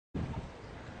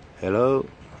Hello,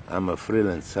 I'm a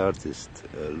freelance artist,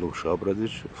 Lukša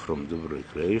Obradović from Dubrovnik,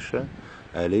 Croatia.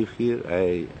 I live here,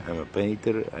 I am a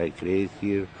painter, I create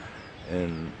here,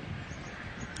 and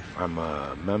I'm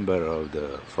a member of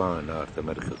the Fine Art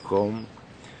America.com,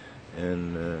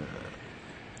 and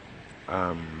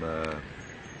I'm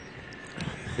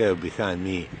have behind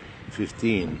me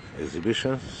 15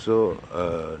 exhibitions,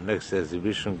 so next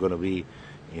exhibition gonna be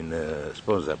in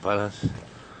Sponza Palace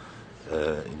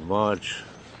in March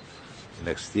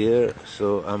next year.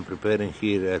 So I'm preparing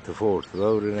here at the Fort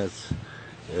Governance,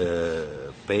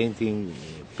 painting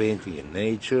in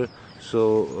nature.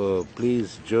 So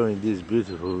please join this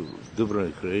beautiful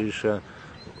Dubrovnik, Croatia,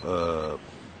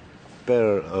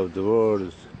 pair of the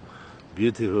world's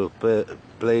beautiful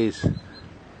place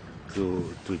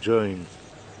to join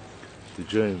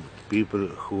people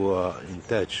who are in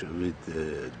touch with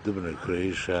Dubrovnik,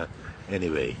 Croatia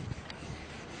anyway.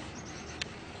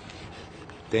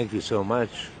 Thank you so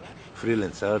much,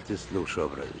 freelance artist Lukša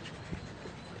Obradović.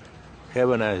 Have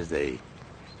a nice day.